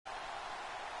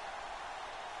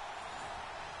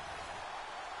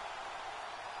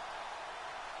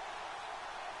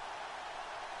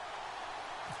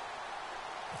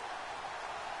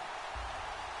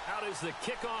is the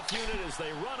kickoff unit as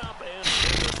they run up and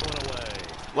put this one away.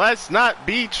 Let's not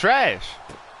be trash.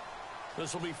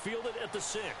 This will be fielded at the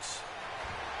 6.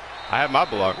 I have my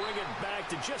block. Bring it back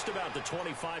to just about the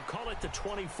 25. Call it the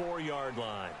 24-yard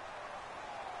line.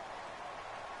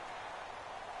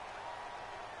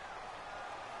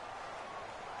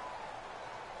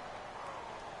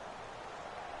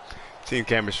 Team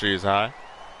chemistry is high.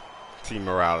 Team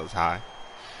morale is high.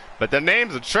 But the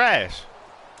names are trash.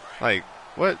 Like,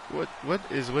 what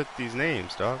is with these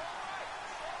names, dog?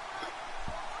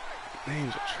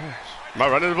 Names are trash. Am I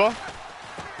running the ball?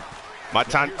 My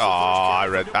time. Oh, I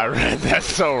read that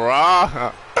so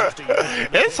wrong.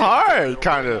 It's hard,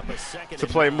 kind of, to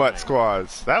play MUT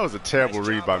squads. That was a terrible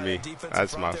read by me.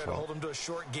 That's my fault.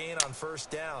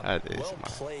 That is my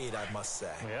fault.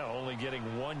 Yeah, only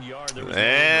getting 1 yard.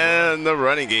 And the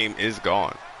running game is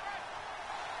gone.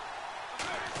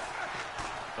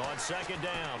 On second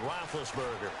down,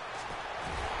 Roethlisberger.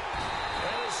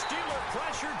 And Steeler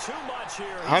pressure too much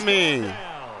here. I mean,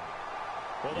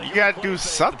 you gotta do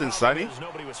something, Sonny.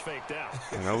 Nobody was faked out.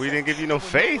 You know, we didn't give you no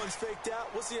faith.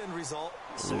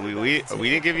 We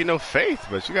didn't give you no faith,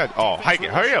 but you got. Oh, hike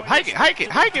it! Hurry up! Hike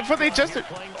it! For they just.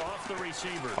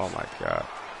 Oh my God.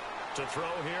 To throw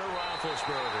here,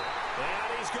 Roethlisberger,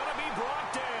 and he's going to be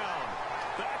brought down.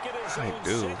 Back at his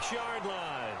own 6-yard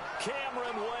line.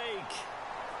 Cameron Wake.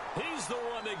 He's the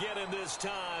one to get in this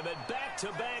time, and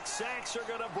back-to-back sacks are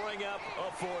going to bring up a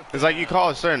 4th. It's like you call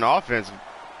a certain offense,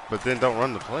 but then don't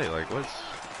run the play. Like, what's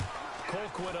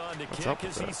on to kick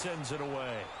as he sends it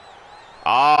away.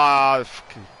 Ah,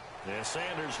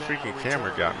 freaking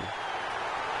camera got me.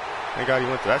 Thank God he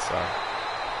went to that side.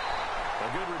 A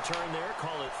good return there.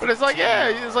 Call it. But it's like, yeah,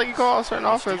 it's like you call a certain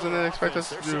offense and then expect us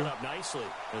to do. Up nicely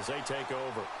as they take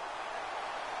over.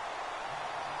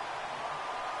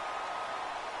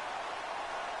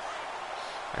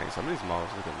 Dang, some of these models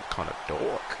looking kind of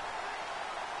dork.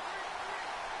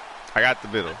 I got the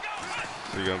middle.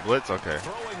 So you gonna blitz? Okay.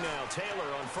 Throwing now,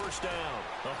 Taylor on first down.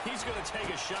 Oh, he's gonna take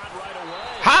a shot right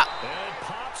away. How? And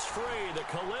pops free. The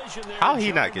collision there. How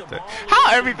he not get that?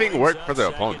 How everything worked for the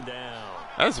opponent?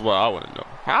 That's what I want to know.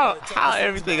 How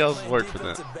everything else worked for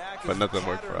them, but nothing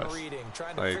worked for us.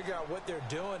 Like, what?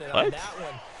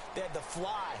 They had the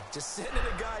fly, just sending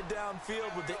a guy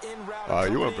downfield with the in route. Oh,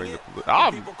 you want to bring the?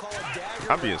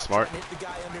 I'm being smart.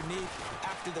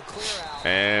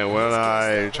 And when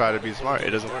I try to be smart,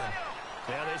 it doesn't work.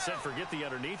 Yeah, they said forget the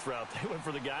underneath route. They went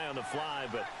for the guy on the fly,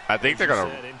 but I think they're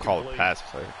gonna call a pass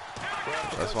play.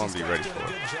 That's what I'm gonna be ready for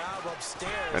it.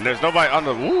 And there's nobody on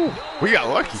the. Ooh, we got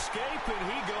lucky.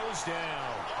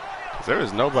 There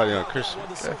is nobody on Christian.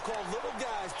 The so-called little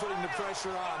guys putting the pressure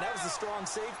on. That was a strong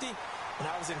safety. When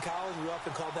I was in college, we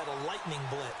often called that a lightning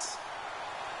blitz.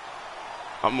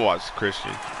 I'm gonna watch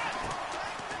Christian.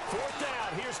 4th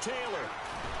down. Here's Taylor.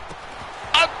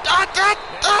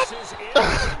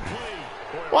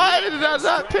 Why did I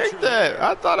not pick that?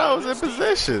 I thought I was in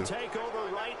position.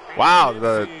 Wow,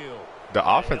 the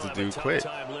offensive dude quit.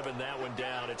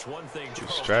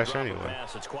 It's trash anyway.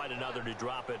 It's quite another to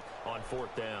drop it on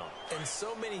 4th down. And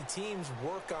so many teams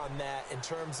work on that in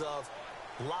terms of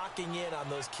locking in on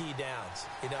those key downs.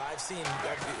 You know, I've seen,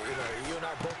 you and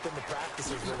I both been to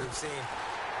practices where we've seen,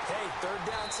 hey, 3rd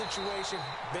down situation,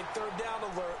 big 3rd down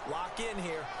alert, lock in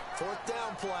here, 4th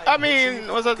down play. I mean,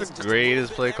 was that the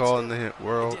greatest play call in the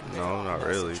world? No, not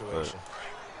really, but.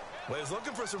 Well, he was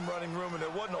looking for some running room, and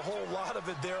there wasn't a whole lot of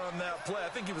it there on that play. I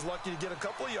think he was lucky to get a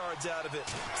couple of yards out of it.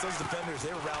 So those defenders,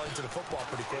 they were rallying to the football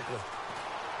pretty quickly.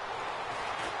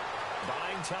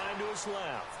 Buying time to his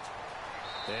left.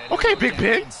 Okay, Big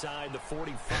Ben.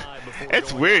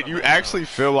 It's weird. You actually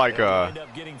feel like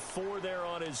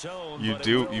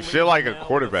you feel like a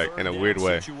quarterback in a weird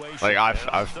way. Like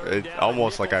it's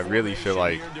almost like I really feel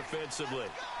like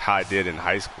how I did in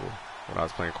high school when I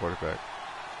was playing quarterback.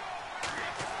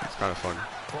 It's kind of funny.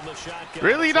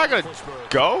 Really, you're not gonna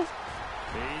go?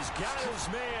 He's got his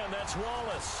man. That's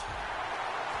Wallace.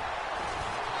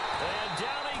 And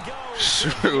down he goes.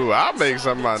 Shoot, I'll make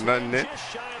something out of nothing there.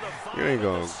 You ain't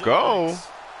gonna go.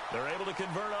 They're able to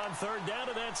convert on 3rd down,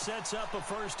 and that sets up a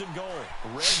 1st and goal.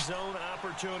 Red zone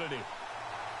opportunity.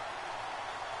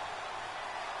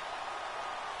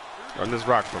 Run this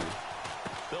rock for me.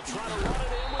 They'll try to run it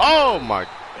in. Oh my!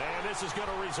 And this is going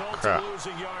to result crap. in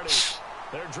losing yardage.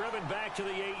 They're driven back to the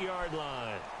 8-yard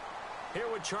line. Here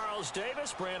with Charles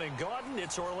Davis, Brandon Gaudin.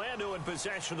 It's Orlando in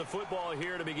possession of the football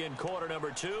here to begin quarter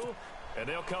number 2. And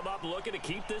they'll come up looking to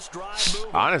keep this drive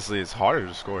moving. Honestly, it's harder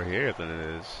to score here than it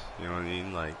is. You know what I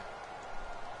mean? Like.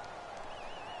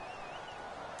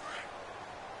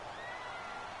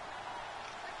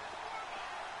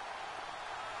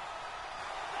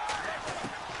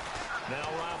 Now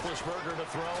Roethlisberger to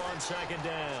throw on second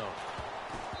down.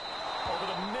 Over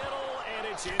the middle, and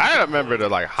it's I gotta remember to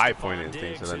like high point and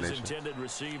things of that nature. Intended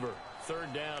receiver.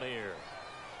 Third down here.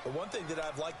 The one thing that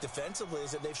I've liked defensively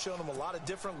is that they've shown them a lot of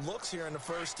different looks here in the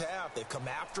first half. They've come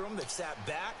after them. They've sat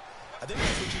back. I think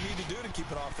that's what you need to do to keep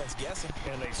an offense guessing.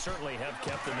 And they certainly have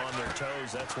kept them on their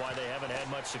toes. That's why they haven't had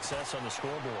much success on the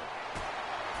scoreboard.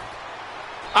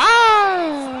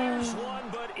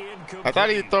 I thought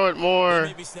he'd throw it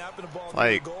more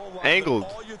like angled,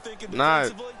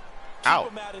 not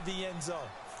out. Out of the end zone.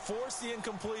 Force the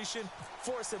incompletion,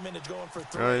 force him into going for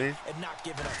 3 and not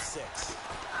giving up 6.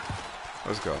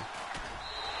 Let's go.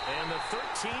 And the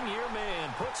 13-year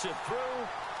man puts it through,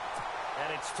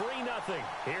 and it's 3-0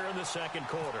 here in the second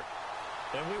quarter.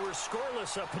 And we were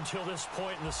scoreless up until this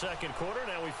point in the second quarter.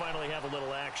 Now we finally have a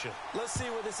little action. Let's see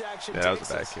where this action takes that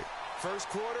was a bad kick. First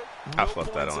quarter, I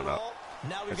flipped that on up.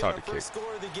 Now we it's got hard our to first kick.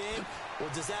 score of the game. Well,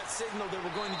 does that signal that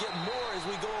we're going to get more as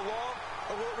we go along,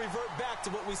 or will it revert back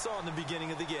to what we saw in the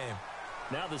beginning of the game?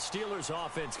 Now the Steelers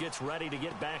offense gets ready to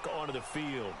get back onto the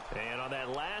field. And on that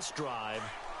last drive,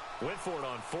 went for it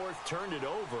on fourth, turned it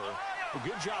over. A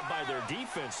good job by their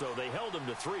defense, though. They held them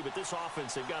to 3, but this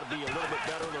offense, they've got to be a little bit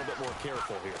better, a little bit more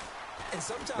careful here. And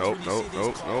sometimes when you see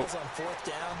these calls on fourth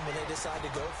down, when they decide to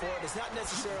go for it, it's not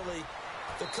necessarily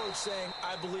the coach saying,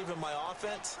 I believe in my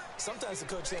offense. Sometimes the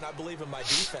coach saying, I believe in my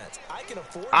defense. I can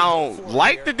afford to I don't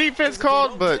like the defense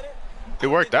called, but it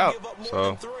worked out.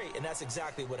 So and that's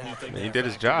exactly what happened. he did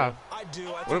his job. I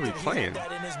What are we playing?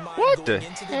 What the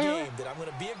hell? That I'm going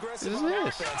to be aggressive on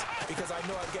this? offense because I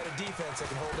know I've got a defense that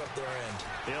can hold up their end.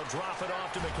 He'll drop it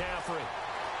off to McCaffrey.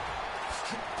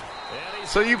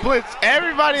 So you blitz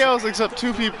everybody else except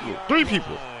 2 people, 3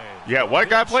 people. You got one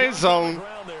guy playing zone.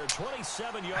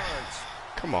 27 yards.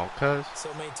 Come on, cuz.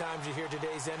 So many times you hear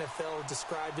today's NFL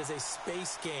described as a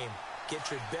space game. Get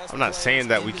your best. I'm not saying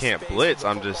that we can't blitz.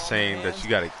 I'm just saying that you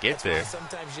got to get there.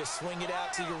 Sometimes you swing it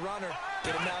out to your runner,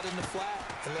 get him out in the flat,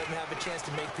 and let him have a chance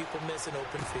to make people miss an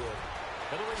open field.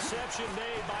 And the reception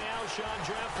made by Alshon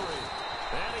Jeffrey.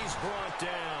 And he's brought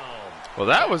down. Well,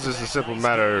 that was just a simple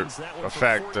matter of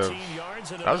fact of.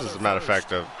 That was just a matter of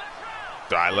fact of.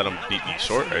 Do I let him beat me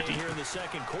short or deep?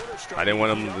 I didn't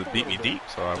want him to beat me deep,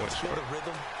 so I went short. The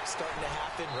rhythm starting to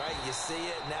happen, right? You see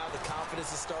it now. The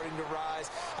confidence is starting to rise.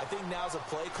 I think now's a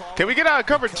play call. Can we get out of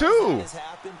cover 2?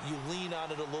 Happened, you lean on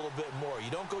it a little bit more.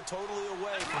 You don't go totally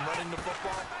away from running the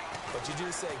football, but you do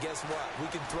say, guess what? We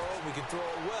can throw it. We can throw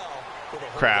it well. With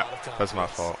a whole lot of confidence. That's my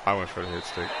fault. I went for the hit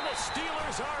stick. And the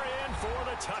Steelers are in for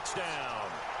the touchdown.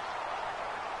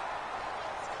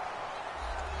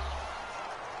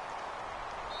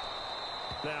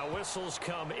 Now whistles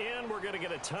come in. We're going to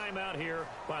get a timeout here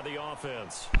by the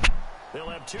offense. They'll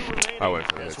have 2 remaining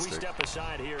as we step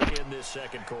aside here in this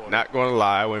second quarter. Not going to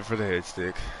lie, I went for the hit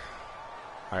stick.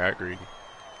 I got greedy.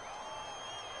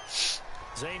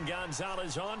 Zane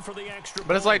Gonzalez on for the extra.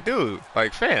 But it's like, dude,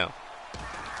 like, fam.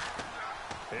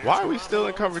 Why are we still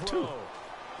in cover 2?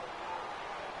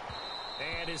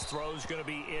 And his throw's going to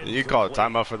be in. You call a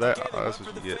timeout for that? Oh, that's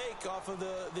what you get. Off of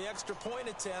the extra point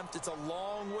attempt, it's a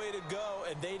long way to go,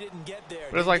 and they didn't get there.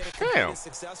 But it's like, fam,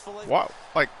 why?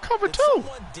 Like, cover 2.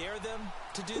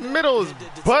 Middle is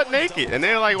butt naked, and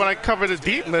then like when I cover the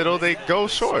deep middle, they go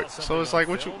short. So it's like,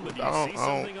 what you? I don't.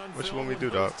 What you want me to do,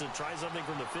 dog? To try something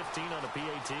from the 15 on a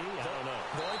PAT? I don't know.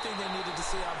 The only thing they needed to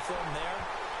see on film there.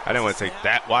 I didn't want to take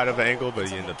that wide of an angle, but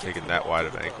he ended up taking that wide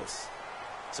of an angle.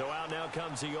 So out now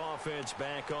comes the offense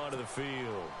back onto the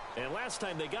field. And last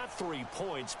time they got 3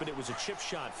 points, but it was a chip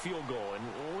shot field goal. And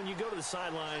when you go to the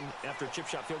sideline after a chip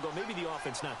shot field goal, maybe the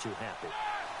offense not too happy.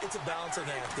 It's a balancing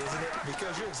act, isn't it?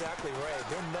 Because you're exactly right.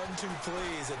 They're none too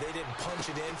pleased that they didn't punch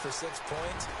it in for 6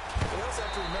 points. But they also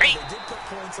have to remember they did put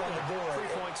points on the board.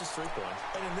 3 points is 3 points.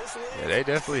 And in this league, yeah, they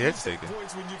definitely hit sticky.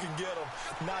 Points when you can get them,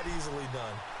 not easily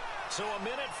done. So a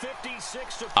minute 56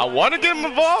 to I want to get him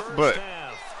involved, but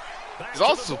he's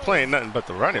also playing nothing but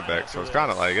the running back, so it's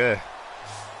kind of like, I'm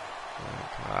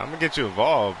gonna get you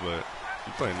involved, but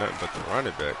you playing nothing but the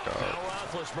running back, dog.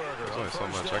 There's only so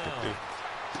much I can do.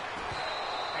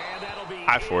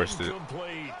 I forced it.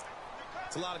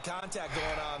 It's a lot of contact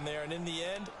going on there, and in the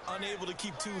end, unable to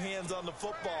keep 2 hands on the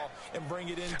football and bring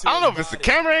it into. I don't know if it's the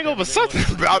camera angle, but something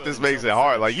about this makes it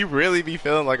hard. Like, you really be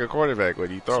feeling like a quarterback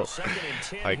when you throw.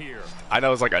 Like, I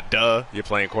know it's like a duh. You're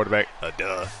playing quarterback, a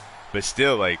duh, but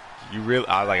still, like, you really,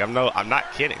 I'm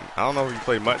not kidding. I don't know if you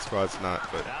play MUT squads or not,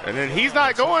 but and then he's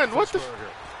not going. What the? He's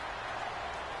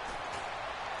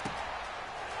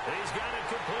got it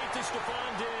complete to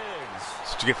Stephon Diggs.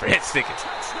 That's what you get for hit sticking.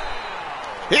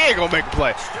 He ain't gonna make a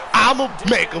play. I'm gonna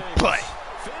make a play.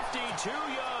 52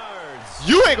 yards.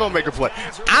 You ain't gonna make a play.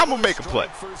 I'm gonna make a play.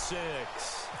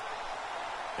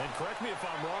 And correct me if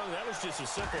I'm wrong, that was just a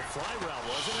simple fly route,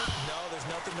 wasn't it? No, there's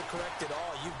nothing to correct at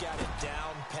all. You've got it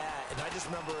down pat. And I just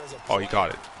remember as a player, Oh, he caught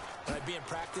it. And I'd be in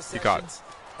practice sessions, He caught it.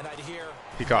 and I'd hear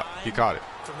He caught it.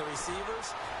 from the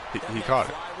receivers. He caught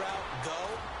it. Fly route, go.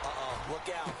 Look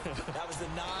out. That was the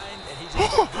 9, and he just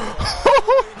all the way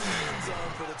into the end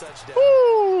zone for the touchdown.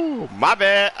 Ooh, my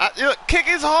bad. Look, kick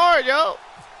is hard, yo.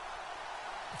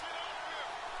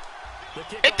 The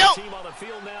kickoff team on the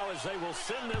field now as they will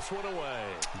send this one away.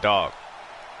 Dog.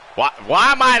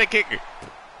 Why am I the kicker?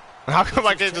 How come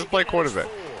I can't just play quarterback?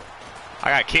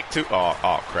 I got kicked too.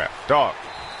 Oh crap. Dog.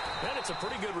 And it's a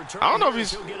pretty good return. I don't know if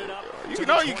he's. You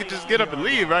know you can just get up and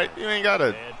leave, right? You ain't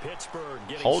gotta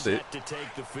hold it. I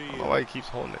don't know why he keeps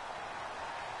holding it.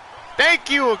 Thank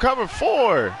you, cover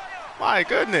 4. My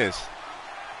goodness.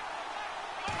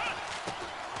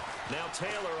 Now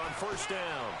Taylor on first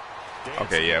down.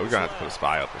 Okay, yeah, we're gonna have to put a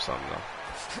spy up or something though.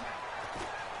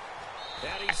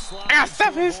 I got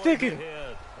 7 sticking.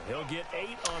 He'll get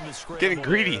 8 on the scramble. Getting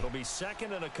greedy. It'll be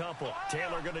second and a couple.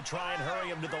 Taylor going to try and hurry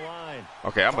him to the line.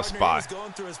 Okay, I'm a spy. He's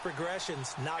going through his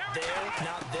progressions. Not there,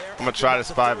 not there. I'm gonna try to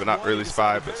spy, but not really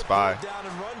spy, but spy. Down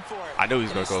and run for it. I knew he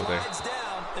was gonna go there. Slides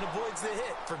down and avoids the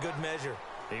hit for good measure.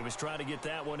 He was trying to get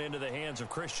that one into the hands of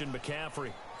Christian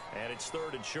McCaffrey, and it's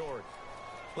 3rd and short.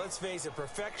 Let's face it,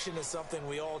 perfection is something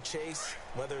we all chase,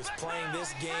 whether it's playing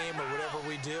this game or whatever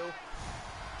we do.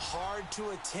 Hard to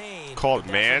attain. Called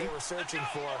man. What they were searching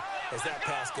for as that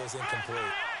pass goes incomplete.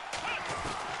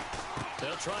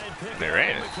 They'll try and pick they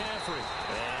ran it. McCaffrey,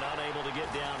 and unable to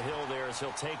get downhill there as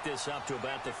he'll take this up to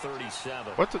about the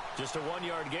 37. What the? Just a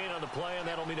 1-yard gain on the play, and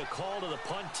that'll mean a call to the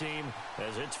punt team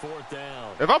as it's 4th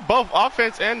down. If I'm both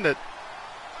offense and the,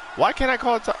 why can't I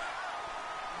call it?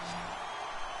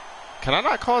 Can I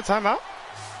not call a timeout?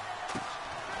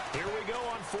 Here we go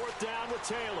on 4th down with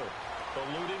Taylor.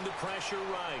 Eluding the pressure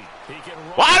right. He can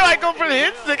run. Why do I go for the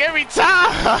hit stick every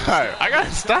time? I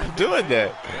gotta stop doing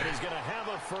that. And he's gonna have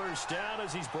a first down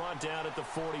as he's brought down at the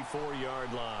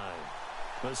 44-yard line.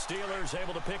 The Steelers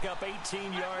able to pick up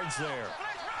 18 yards there.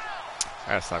 I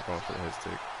gotta stop going for the hit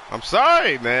stick. I'm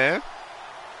sorry, man.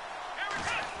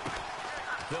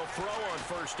 They'll throw on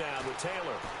first down with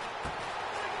Taylor.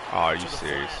 Oh, are you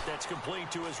serious? That's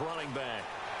complete to his running back.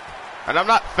 And I'm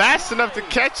not fast enough to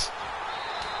catch.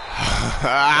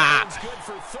 It's good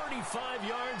for 35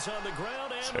 yards on the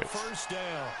ground and a first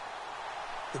down.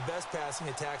 The best passing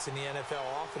attacks in the NFL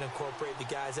often incorporate the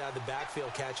guys out of the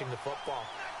backfield catching the football.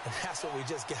 And that's what we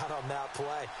just got on that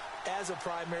play. As a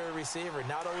primary receiver,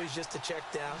 not always just a check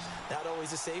down, not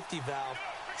always a safety valve.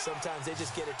 Sometimes they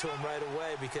just get it to him right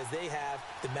away because they have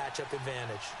the matchup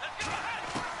advantage.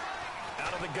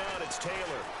 Out of the gun, it's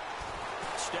Taylor.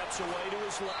 Steps away to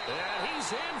his left. And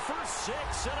he's in for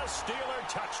 6 and a Steeler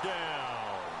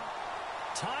touchdown.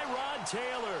 Tyrod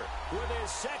Taylor with his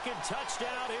 2nd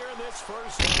touchdown here in this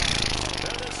first half.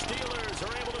 And the Steelers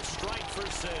are able to strike for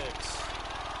 6.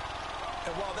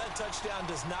 And while that touchdown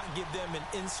does not give them an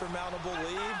insurmountable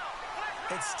lead,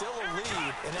 it's still a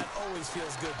lead, and that always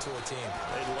feels good to a team.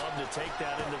 They'd love to take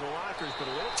that into the lockers, but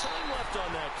a little time left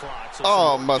on that clock. So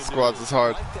oh, MUT squads is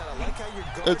hard.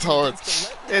 It's hard.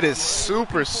 It is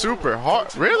super, super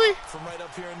hard. Really? From right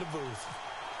up here in the booth.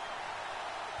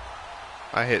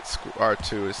 I hit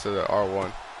R2 instead of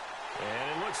R1.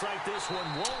 And it looks like this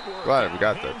one won't work. Glad we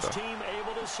got that, though.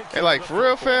 Hey, like, for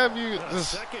real, fam, you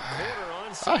just...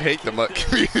 I hate the MUT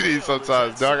community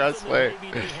sometimes, dog. I swear.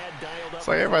 It's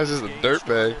like everybody's just a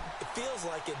dirtbag. It feels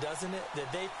like it, doesn't it?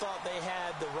 That they thought they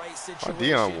had the right situation,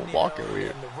 Dion walking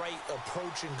weird, and the right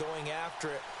approach and going after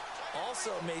it.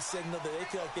 Also may signal that they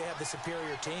feel like they have the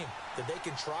superior team, that they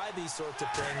can try these sorts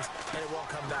of things, and it won't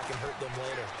come back and hurt them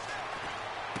later.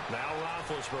 Now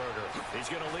Roethlisberger. He's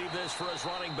going to leave this for his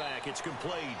running back. It's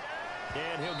complete.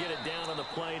 And he'll get it down on the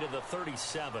play to the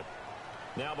 37.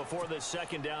 Now before this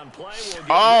 2nd down play, we'll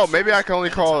oh, maybe I can only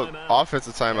call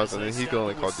offensive timeouts and then he can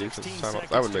only call defensive timeouts.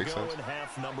 That would make sense.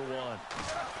 Half number 1. On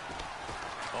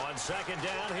 2nd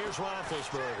down, here's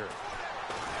Roethlisberger.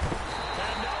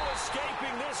 And no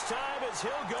escaping this time as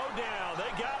he'll go down.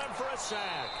 They got him for a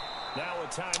sack. Now a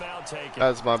timeout taken.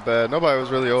 That's my bad. Nobody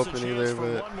was really open either,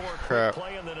 but crap.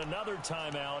 Play and then another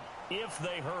timeout if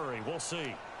they hurry. We'll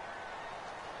see.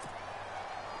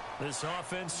 This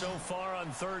offense so far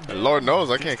on 3rd down. And Lord knows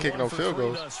I can't kick no field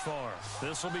goals.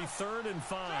 This will be 3rd and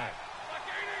 5.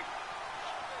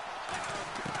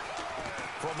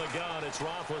 From the gun, it's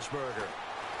Roethlisberger.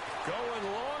 Going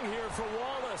long here for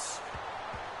Wallace.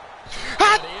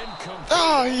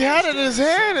 Oh, he had it in his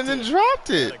hand and then dropped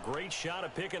it. A great shot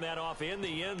of picking that off in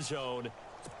the end zone.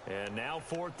 And now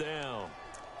 4th down.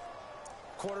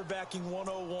 Quarterbacking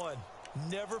 101.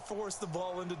 Never force the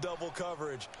ball into double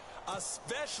coverage,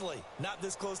 especially not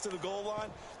this close to the goal line.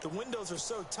 The windows are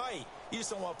so tight, you just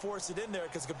don't want to force it in there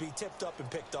because it could be tipped up and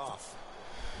picked off.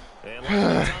 And less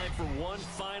than time for one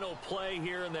final play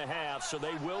here in the half, so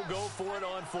they will go for it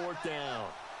on 4th down.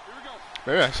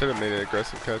 Maybe I should have made it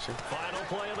aggressive catching. Final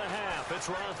play of the half. It's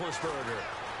Roethlisberger.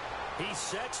 He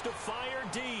sets to fire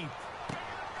deep.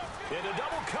 Into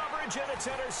double coverage, and it's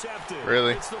intercepted.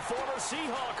 Really? It's the former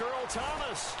Seahawk, Earl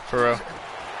Thomas. For real.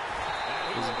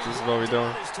 This is what we're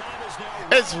doing.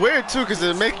 It's weird, too, because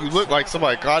it make you look like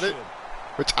somebody caught it.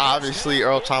 Which obviously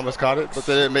Earl Thomas caught it, but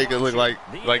they didn't make it look like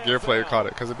your player caught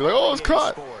it. Because it'd be like, oh, it's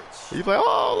caught. And you'd be like,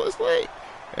 oh, it's late.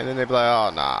 And then they'd be like,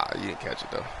 oh, nah, you didn't catch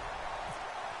it, though.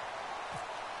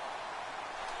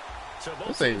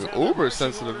 This thing's uber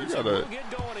sensitive. You gotta,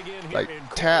 like,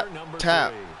 tap.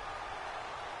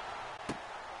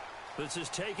 This is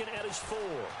taken at his 4.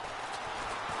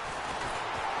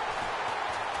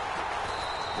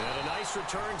 And a nice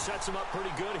return sets him up pretty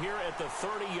good here at the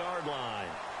 30-yard line.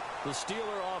 The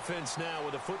Steeler offense now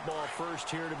with a football first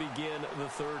here to begin the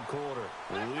 3rd quarter.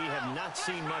 We have not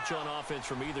seen much on offense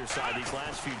from either side. These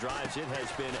last few drives, it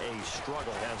has been a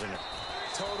struggle, hasn't it?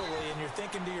 Totally, and you're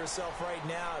thinking to yourself right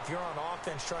now, if you're on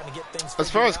offense trying to get things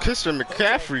as far as Christian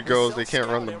McCaffrey goes, they can't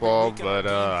run the ball, but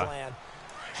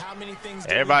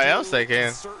everybody else they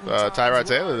can. Tyrod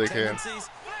Taylor they can.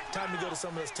 Time to go to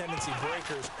some of those tendency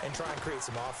breakers and try and create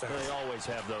some offense. They always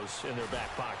have those in their back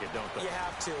pocket, don't they? You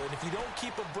have to, and if you don't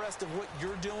keep abreast of what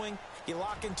you're doing, you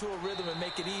lock into a rhythm and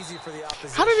make it easy for the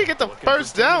opposition. How did he get the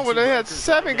first down when they had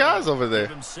 7 guys over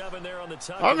there?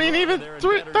 I mean, even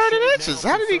 30 inches.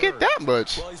 How did he get that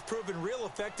much? Well, he's proven real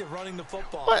effective running the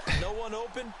football. What? No one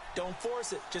open, don't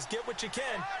force it. Just get what you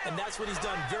can, and that's what he's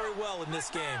done very well in this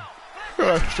game.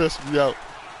 Stress me out.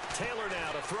 Taylor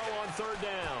now to throw on 3rd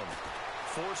down.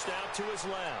 Forced out to his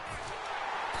left.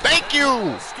 Thank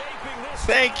you.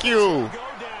 Thank you.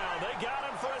 They got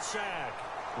him for a sack.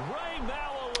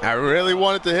 I really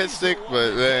wanted to hit stick,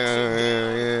 but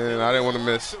I didn't want to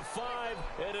miss.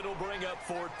 And it'll bring up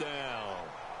 4th down.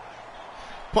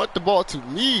 Punt the ball to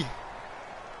me.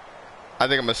 I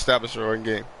think I'm gonna establish a run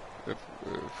game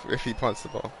if he punts the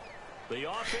ball.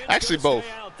 Actually, both.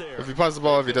 If he punts the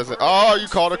ball, if he doesn't. Oh, you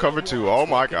called a cover 2. Oh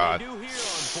my God.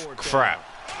 Crap.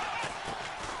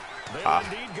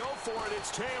 Indeed go for it.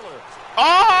 It's Taylor.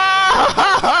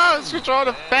 Oh! It's throwing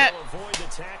a fat.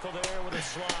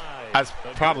 That's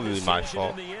probably my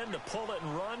fault. I'm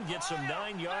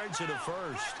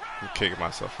kicking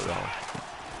myself for that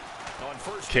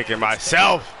one. Kicking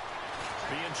myself.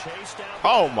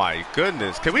 Oh my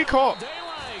goodness. Can we call?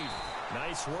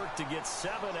 Nice work to get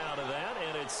 7 out of that,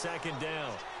 and it's 2nd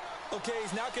down. Okay,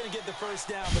 he's not going to get the first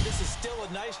down, but this is still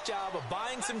a nice job of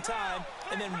buying some time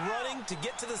and then running to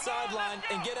get to the sideline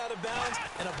and get out of bounds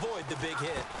and avoid the big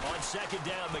hit. On 2nd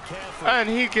down, McCaffrey. And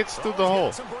he gets through the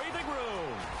hole. Some breathing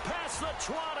room. Past the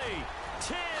 20,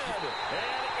 10, and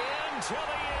into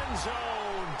the end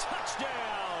zone.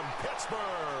 Touchdown,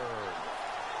 Pittsburgh.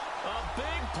 A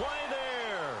big play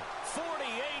there.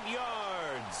 48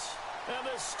 yards. And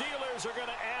the Steelers are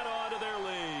going to add on to their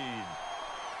lead.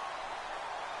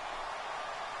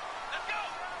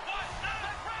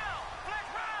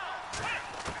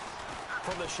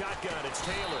 From the shotgun, it's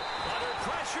Taylor. Under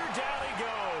pressure, down he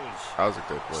goes. That was a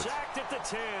good blitz. Sacked at the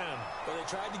 10. Well, they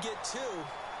tried to get 2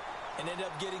 and ended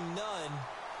up getting none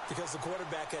because the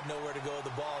quarterback had nowhere to go with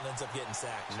the ball and ends up getting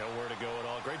sacked. Nowhere to go at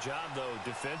all. Great job, though,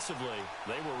 defensively.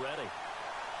 They were ready.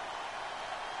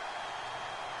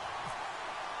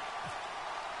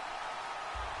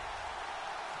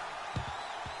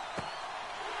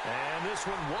 And this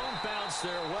one won't bounce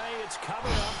their way. It's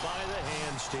covered up by the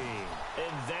hands team.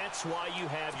 And that's why you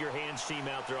have your hands team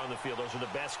out there on the field. Those are the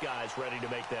best guys ready to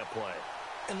make that play.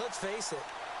 And let's face it,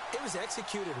 it was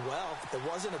executed well. It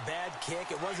wasn't a bad kick.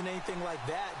 It wasn't anything like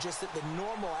that. Just that the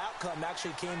normal outcome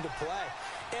actually came to play.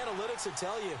 Analytics will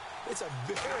tell you it's a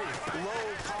very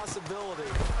low possibility.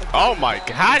 Oh, my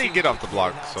God. How did he get off the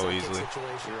block so easily?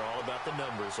 You're all about the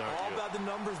numbers, aren't you? All about the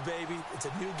numbers, baby. It's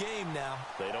a new game now.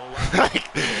 They don't like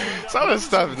some of the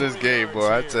stuff in this game, boy,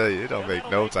 I tell you, it don't make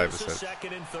no type of sense.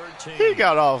 He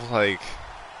got off like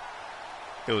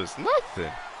it was nothing.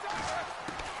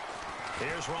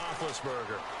 Here's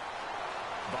Roethlisberger.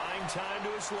 Buying time to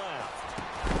his left.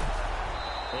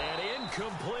 And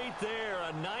incomplete there.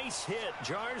 A nice hit.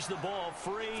 Jars the ball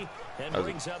free and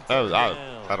brings up the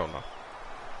down. I don't know.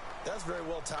 That's very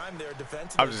well timed there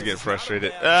defensively. I'm just getting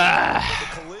frustrated. I'm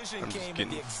just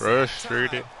getting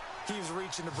frustrated. He's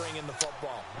reaching to bring in the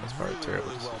football. That's probably terrible.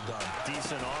 Really well done.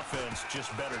 Decent offense,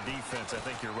 just better defense. I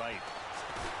think you're right.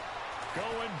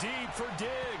 Going deep for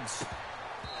Diggs.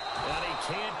 And he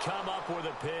can't come up with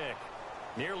a pick.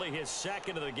 Nearly his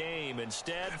second of the game.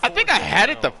 Instead, I think I had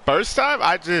it the first time.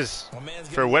 I just,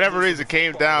 for whatever reason,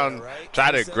 came down,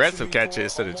 tried to aggressive catch it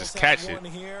instead of just catch it.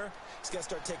 He's got to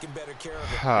start taking better care of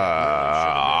it.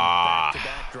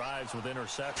 Back-to-back drives with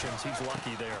interceptions. He's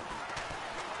lucky there.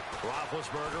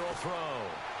 Roethlisberger will throw.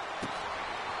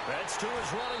 That's to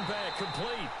his running back,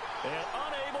 complete. And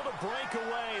unable to break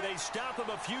away. They stop him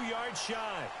a few yards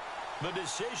shy. The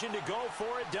decision to go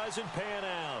for it doesn't pan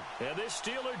out. And this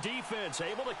Steeler defense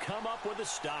able to come up with a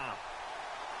stop.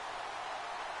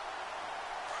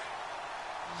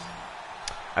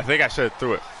 I think I should have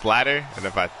threw it flatter, and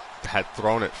if I had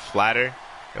thrown it flatter,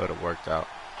 it would have worked out.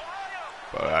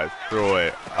 But I threw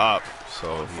it up,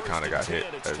 so he kind of got hit.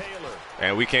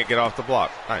 And we can't get off the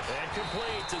block. Nice. And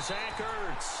complete to Zach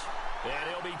Ertz. And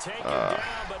he'll be taken down,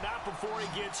 but not before he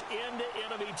gets into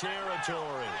enemy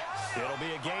territory. It'll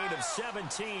be a gain of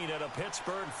 17 at a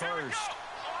Pittsburgh first.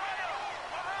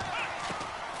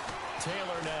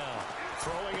 Taylor now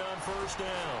throwing on first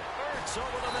down. Ertz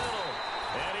over the middle.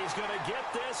 And he's going to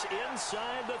get this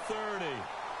inside the 30.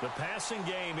 The passing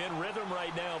game in rhythm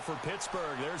right now for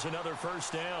Pittsburgh. There's another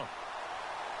first down.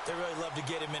 They really love to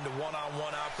get him into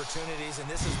one-on-one opportunities, and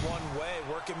this is one way.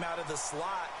 Work him out of the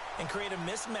slot and create a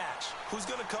mismatch. Who's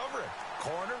going to cover him?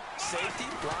 Corner, safety,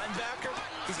 linebacker?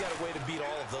 He's got a way to beat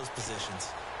all of those positions.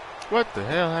 What the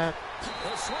hell happened?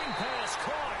 The swing pass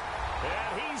caught,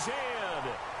 and he's in.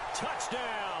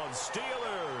 Touchdown,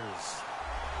 Steelers.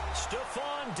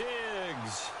 Stephon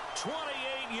Diggs,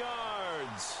 28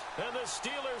 yards. And the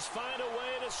Steelers find a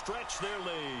way to stretch their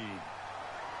lead.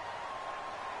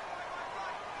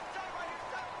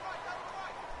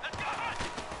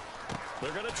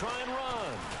 They're going to try and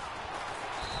run.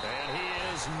 And he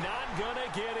is not going to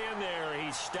get in there.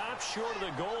 He stops short of the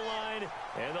goal line,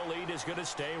 and the lead is going to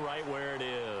stay right where it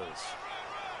is.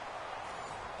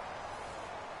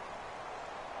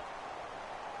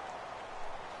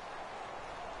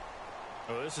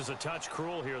 Oh, this is a touch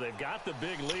cruel here. They've got the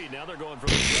big lead. Now they're going for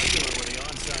the regular with the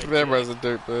onside. That was a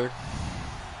dirtbag.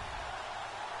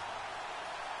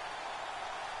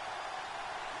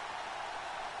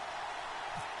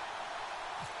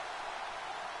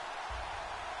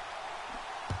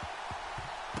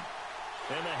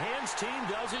 And the hands team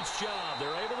does its job.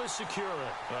 They're able to secure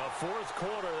it. Fourth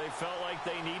quarter, they felt like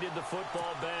they needed the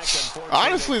football back.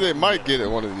 Honestly, they might get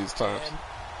it one of these times. And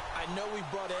I know we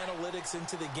brought analytics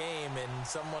into the game, and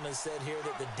someone has said here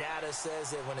that the data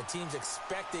says that when a team's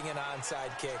expecting an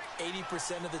onside kick,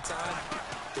 80% of the time,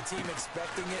 the team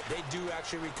expecting it, they do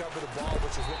actually recover the ball,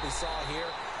 which is what we saw here.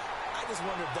 I just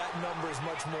wonder if that number is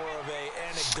much more of a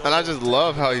anecdotal. And I just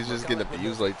love how he's just getting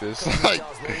abused like this. Like,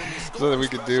 something we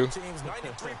could do.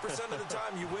 93% of the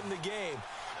time you win the game.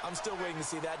 I'm still waiting to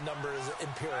see that number is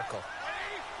empirical.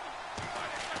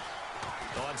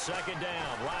 On second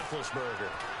down,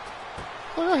 Roethlisberger.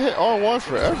 I hit R1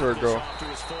 forever ago.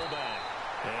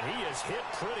 And he is hit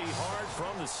pretty hard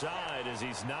from the side as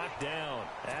he's knocked down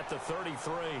at the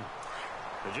 33.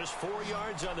 They're just 4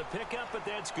 yards on the pickup, but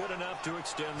that's good enough to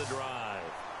extend the drive.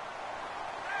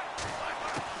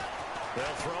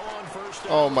 They'll throw on first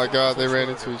down. Oh my God, they ran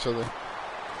into each other.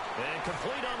 And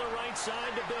complete on the right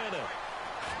side to Bennett.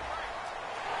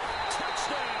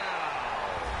 Touchdown!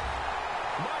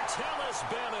 Martellus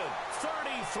Bennett,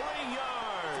 33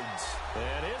 yards.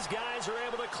 And his guys are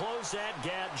able to close that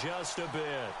gap just a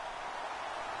bit.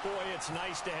 Boy, it's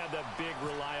nice to have that big,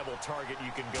 reliable target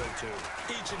you can go to.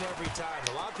 Each and every time.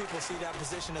 A lot of people see that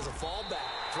position as a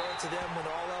fallback. Throw it to them when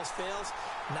all else fails.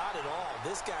 Not at all.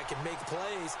 This guy can make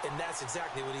plays, and that's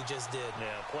exactly what he just did.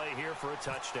 Yeah, play here for a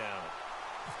touchdown.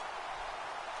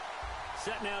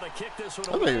 Set now to kick this one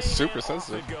away. I think it's super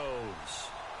sensitive. It goes.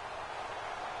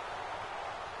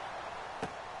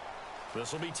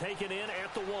 This will be taken in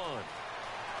at the 1.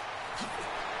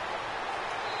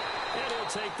 And he'll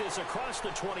take this across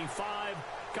the 25,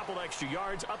 couple extra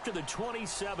yards up to the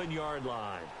 27-yard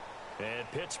line.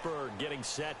 And Pittsburgh getting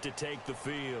set to take the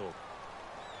field.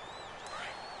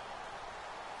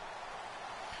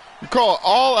 You call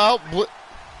all-out blitz.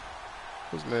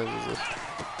 Whose man is this?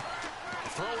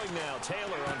 Throwing now,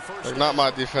 Taylor on first. Like, not my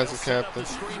defensive captain.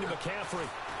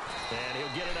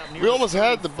 We almost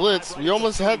had the blitz. We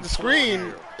almost had the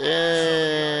screen,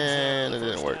 and it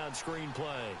didn't work.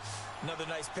 Another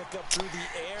nice pickup through the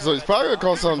air. So he's probably gonna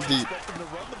call something deep.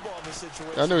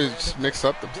 I know he just mixed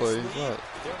up the play. He's not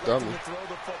dummy.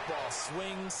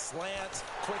 Swing, slant,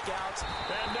 quick out.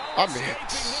 I mean,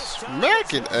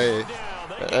 smacking A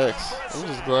at X. I'm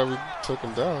just glad we took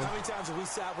him down. How many times have we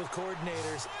sat with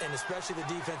coordinators, and especially the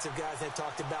defensive guys, they've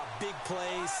talked about big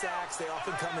plays, sacks. They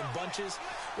often come in bunches.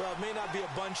 Well, it may not be a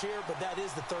bunch here, but that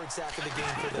is the third sack of the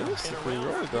game for them. Sack 3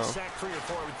 or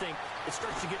 4, I would think it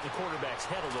starts to get in the quarterback's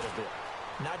head a little bit.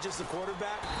 Not just the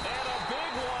quarterback. And a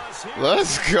big loss here.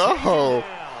 Let's go.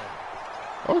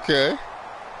 Okay.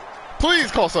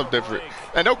 Please call something different.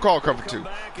 And don't call cover 2.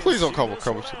 Please don't call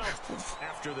cover 2.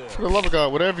 For the love of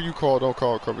God, whatever you call, don't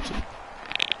call cover 2.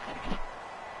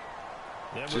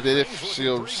 So they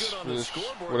shields,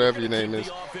 whatever your name is.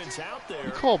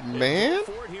 You call man?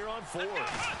 They'll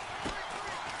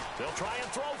try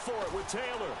and throw for it with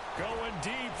Taylor. Going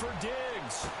deep for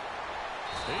Diggs.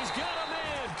 He's got a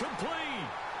man complete.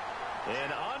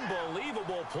 An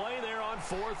unbelievable play there on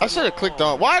 4th. I should have clicked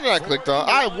on. Why did I click on?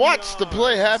 I watched the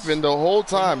play happen the whole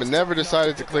time and never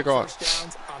decided to click on.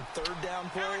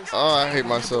 Oh, I hate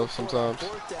myself sometimes.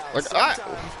 Like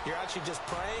you're actually just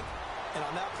praying, and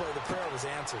on that play, the prayer was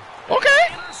answered.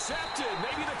 Okay. Intercepted.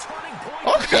 Maybe the turning point.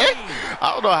 Okay.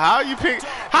 I don't know how you pick.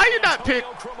 How you not pick?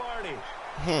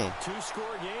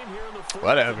 Two-score game here in the 4th.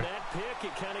 Whatever.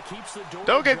 Pick, it kind of keeps the door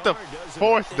Don't get the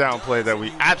ajar, 4th down play that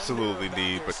we absolutely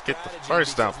need, but get the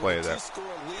first down play there.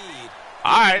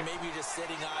 All right. Maybe you're just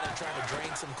sitting on and trying to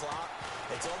drain some clock.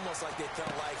 It's almost like they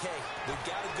felt like, hey, we've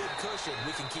got a good cushion.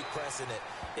 We can keep pressing it.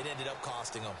 It ended up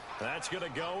costing them. That's going to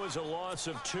go as a loss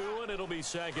of 2, and it'll be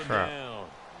second down.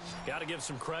 Got to give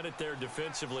some credit there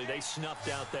defensively. They snuffed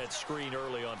out that screen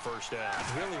early on first down.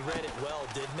 Really read it well,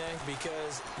 didn't they?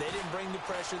 Because they didn't bring the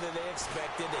pressure that they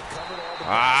expected. They covered all the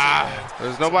lanes.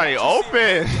 There's nobody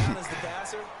open.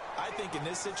 I think in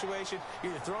this situation,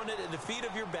 you're throwing it at the feet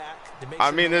of your back.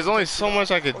 I mean, there's only so much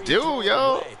I could do,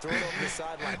 yo.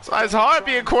 It's hard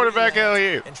being quarterback out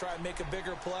here. And try and make a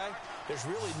bigger play. There's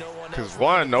really no one. Because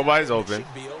one, nobody's open.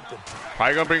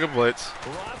 Probably gonna bring a blitz.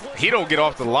 He don't get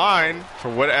off the line for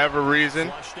whatever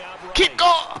reason. Keep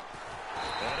going. And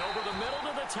over the middle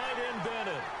to the tight end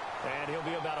Bennett. And he'll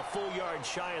be about a full yard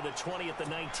shy of the 20 at the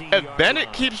 19. If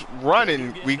Bennett keeps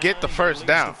running, we get the first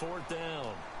down.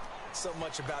 So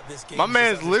much about this game. My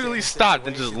man's literally stopped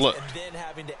and just looked. And then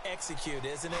having to execute,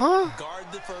 isn't it? Huh? Guard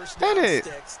the first down Bennett.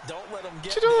 sticks. Don't let them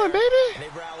get What you doing, baby? And they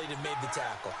rallied and made the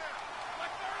tackle.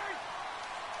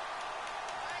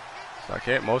 I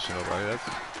can't motion nobody. That's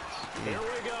Here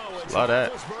we go. a lot of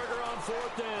that. On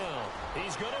 4th down.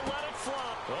 He's going to let it fly.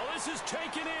 Well, this is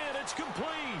taken in. It's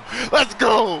complete. Let's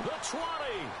go. The 20,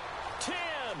 10.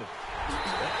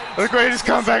 The greatest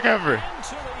comeback ever.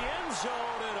 Into the end zone,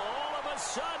 and all of a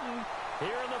sudden,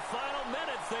 here in the final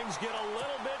minute, things get a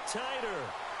little bit tighter.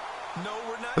 No,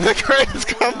 we're not. The greatest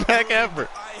comeback ever.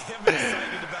 I am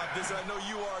excited about this. I know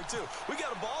you are too. We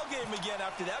got a ball game again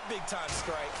after that big time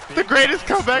strike. The greatest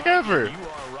comeback ever. You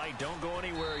are right. Don't go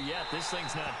anywhere yet. This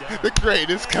thing's not done. The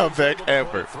greatest comeback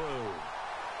ever.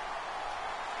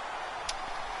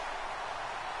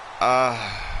 I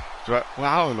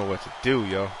don't know what to do,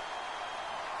 yo.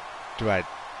 Do I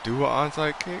do an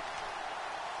onside kick?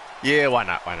 Yeah, why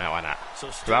not? Why not? Why not?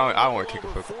 I want to kick a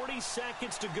football. 40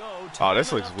 seconds to go. Oh,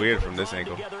 this looks weird from this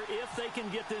angle. If they can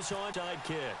get this onside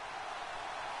kick.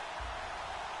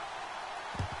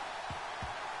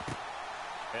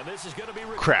 And this is going to be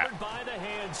recovered by the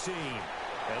hands team.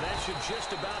 And that should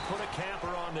just about put a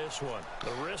capper on this one.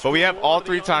 But we have all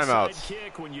 3 timeouts.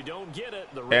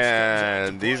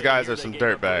 And these guys are some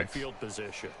dirtbags.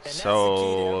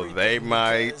 So they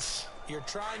might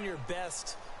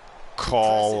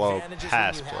call a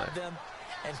pass play.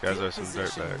 These guys are some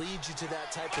dirtbags. Lead you to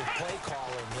that type of play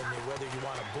calling, whether you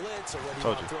want to blitz or whether you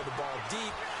want to throw the ball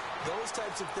deep. Those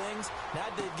types of things, now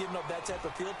they've given up that type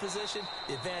of field position,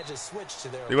 the advantage is switched to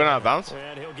their. He went out of bounds?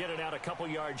 And he'll get it out a couple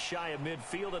yards shy of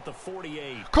midfield at the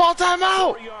 48. Call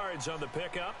timeout! 4 yards on the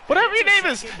pickup. Whatever your name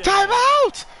is,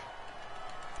 timeout!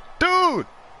 Dude!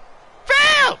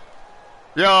 Fam!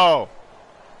 Yo!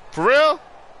 For real?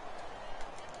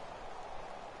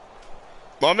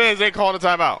 My mans ain't calling a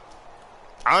timeout.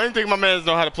 I don't even think my mans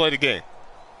know how to play the game.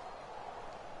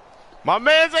 My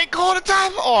mans ain't calling a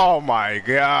timeout. Oh my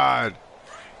God.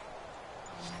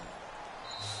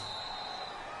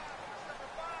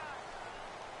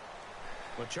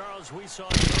 Well, Charles, we saw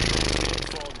them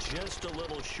fall just a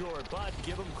little short, but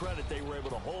give them credit. They were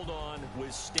able to hold on,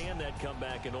 withstand that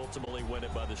comeback, and ultimately win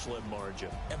it by the slim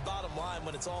margin. And bottom line,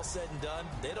 when it's all said and done,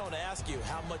 they don't ask you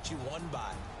how much you won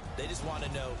by. They just want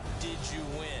to know, did you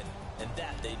win? And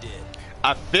that they did.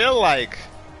 I feel like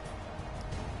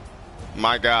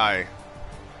My guy.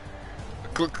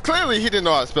 Clearly, he didn't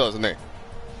know how to spell his name.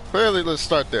 Clearly, let's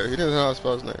start there. He didn't know how to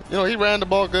spell his name. You know, he ran the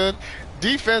ball good.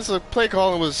 Defensive play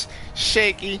calling was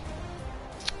shaky.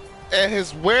 And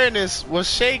his awareness was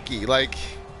shaky. Like,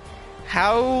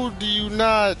 how do you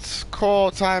not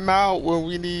call timeout when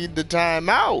we need the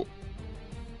timeout?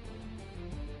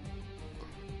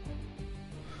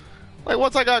 Like,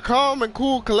 once I got calm and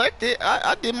cool, collected,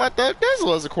 I did my third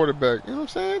pencil as a quarterback. You know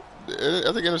what I'm saying?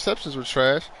 I think interceptions were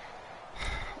trash.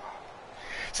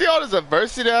 See all this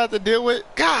adversity that I have to deal with?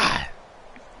 God.